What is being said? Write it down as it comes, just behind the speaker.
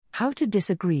How to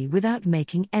disagree without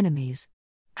making enemies.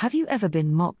 Have you ever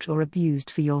been mocked or abused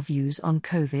for your views on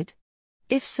COVID?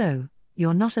 If so,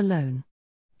 you're not alone.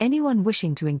 Anyone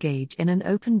wishing to engage in an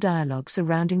open dialogue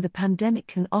surrounding the pandemic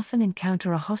can often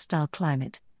encounter a hostile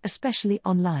climate, especially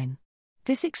online.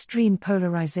 This extreme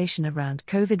polarization around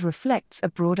COVID reflects a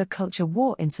broader culture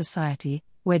war in society,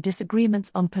 where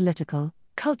disagreements on political,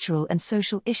 cultural, and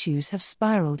social issues have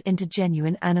spiraled into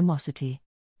genuine animosity.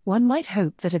 One might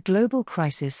hope that a global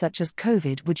crisis such as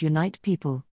COVID would unite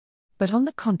people. But on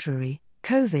the contrary,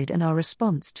 COVID and our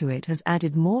response to it has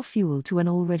added more fuel to an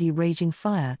already raging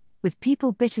fire, with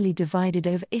people bitterly divided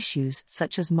over issues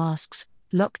such as masks,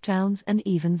 lockdowns, and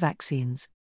even vaccines.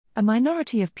 A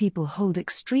minority of people hold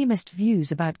extremist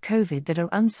views about COVID that are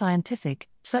unscientific,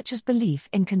 such as belief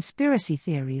in conspiracy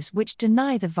theories which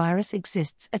deny the virus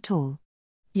exists at all.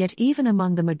 Yet even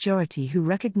among the majority who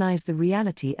recognize the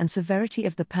reality and severity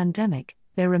of the pandemic,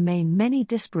 there remain many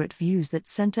disparate views that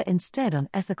center instead on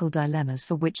ethical dilemmas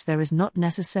for which there is not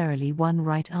necessarily one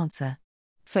right answer.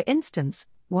 For instance,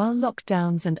 while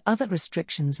lockdowns and other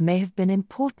restrictions may have been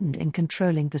important in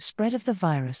controlling the spread of the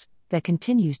virus, there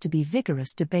continues to be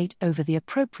vigorous debate over the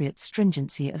appropriate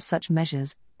stringency of such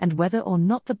measures, and whether or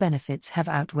not the benefits have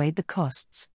outweighed the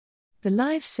costs. The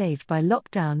lives saved by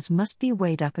lockdowns must be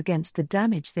weighed up against the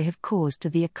damage they have caused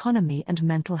to the economy and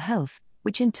mental health,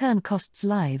 which in turn costs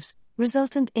lives,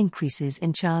 resultant increases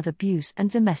in child abuse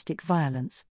and domestic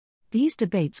violence. These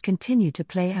debates continue to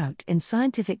play out in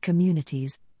scientific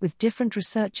communities, with different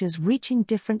researchers reaching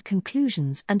different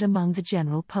conclusions and among the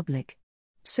general public.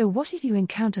 So what if you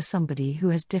encounter somebody who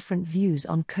has different views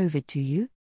on COVID to you?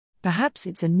 Perhaps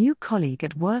it's a new colleague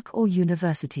at work or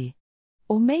university.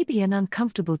 Or maybe an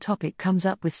uncomfortable topic comes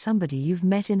up with somebody you've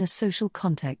met in a social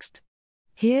context.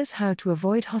 Here's how to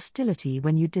avoid hostility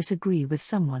when you disagree with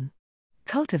someone.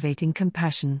 Cultivating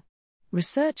compassion.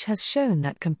 Research has shown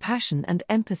that compassion and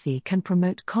empathy can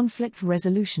promote conflict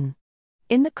resolution.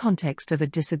 In the context of a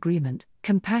disagreement,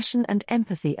 compassion and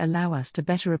empathy allow us to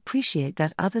better appreciate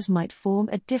that others might form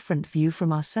a different view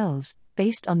from ourselves,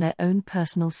 based on their own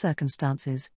personal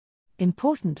circumstances.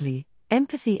 Importantly,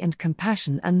 empathy and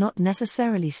compassion are not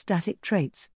necessarily static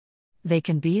traits. They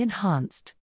can be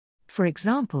enhanced. For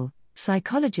example,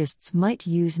 psychologists might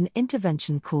use an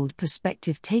intervention called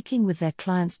perspective taking with their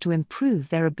clients to improve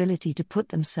their ability to put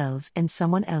themselves in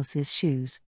someone else's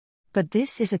shoes. But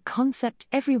this is a concept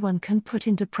everyone can put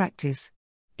into practice.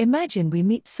 Imagine we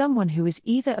meet someone who is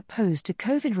either opposed to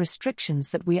COVID restrictions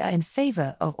that we are in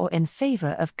favor of or in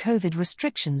favor of COVID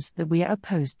restrictions that we are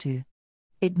opposed to.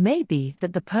 It may be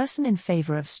that the person in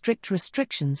favor of strict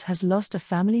restrictions has lost a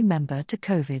family member to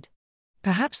COVID.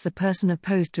 Perhaps the person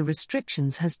opposed to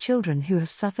restrictions has children who have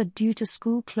suffered due to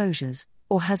school closures,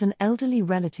 or has an elderly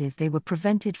relative they were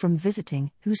prevented from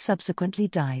visiting who subsequently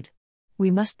died.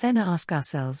 We must then ask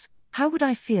ourselves, how would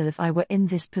I feel if I were in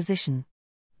this position?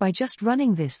 By just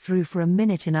running this through for a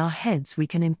minute in our heads, we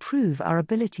can improve our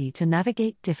ability to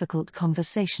navigate difficult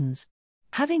conversations.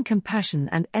 Having compassion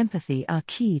and empathy are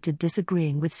key to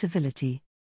disagreeing with civility.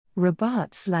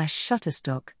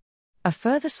 Rabat/Shutterstock. A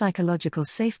further psychological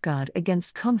safeguard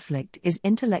against conflict is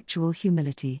intellectual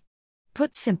humility.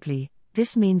 Put simply,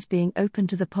 this means being open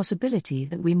to the possibility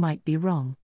that we might be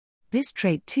wrong. This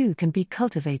trait too can be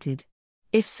cultivated.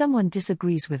 If someone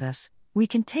disagrees with us, we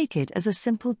can take it as a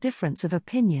simple difference of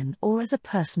opinion or as a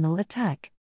personal attack.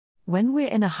 When we're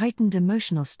in a heightened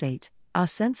emotional state, our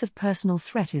sense of personal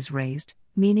threat is raised,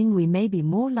 meaning we may be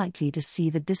more likely to see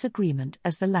the disagreement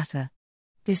as the latter.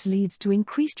 This leads to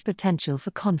increased potential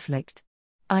for conflict.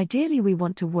 Ideally, we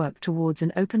want to work towards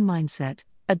an open mindset,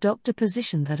 adopt a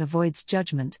position that avoids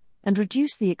judgment, and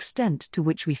reduce the extent to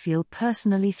which we feel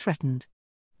personally threatened.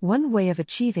 One way of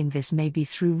achieving this may be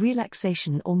through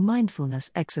relaxation or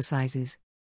mindfulness exercises.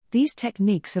 These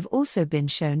techniques have also been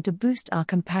shown to boost our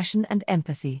compassion and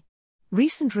empathy.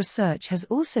 Recent research has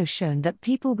also shown that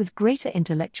people with greater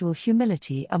intellectual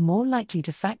humility are more likely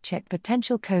to fact-check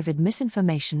potential COVID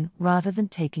misinformation rather than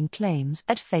taking claims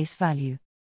at face value.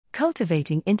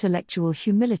 Cultivating intellectual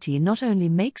humility not only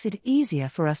makes it easier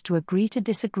for us to agree to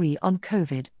disagree on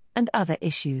COVID and other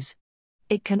issues.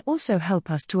 It can also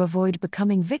help us to avoid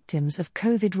becoming victims of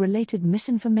COVID-related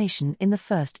misinformation in the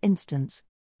first instance.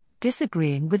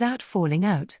 Disagreeing without falling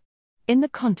out. In the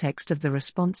context of the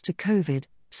response to COVID,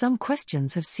 some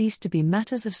questions have ceased to be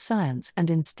matters of science and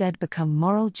instead become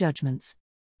moral judgments.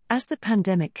 As the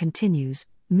pandemic continues,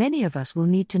 many of us will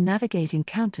need to navigate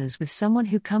encounters with someone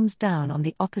who comes down on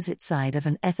the opposite side of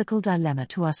an ethical dilemma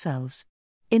to ourselves.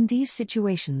 In these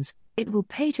situations, it will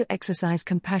pay to exercise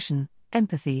compassion,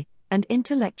 empathy, and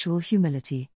intellectual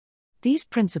humility. These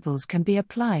principles can be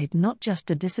applied not just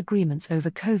to disagreements over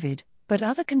COVID, but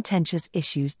other contentious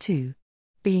issues too.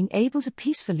 Being able to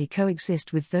peacefully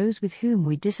coexist with those with whom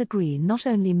we disagree not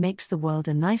only makes the world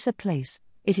a nicer place,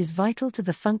 it is vital to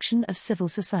the function of civil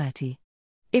society.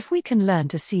 If we can learn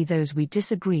to see those we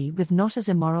disagree with not as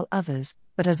immoral others,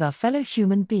 but as our fellow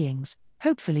human beings,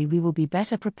 hopefully we will be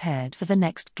better prepared for the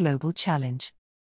next global challenge.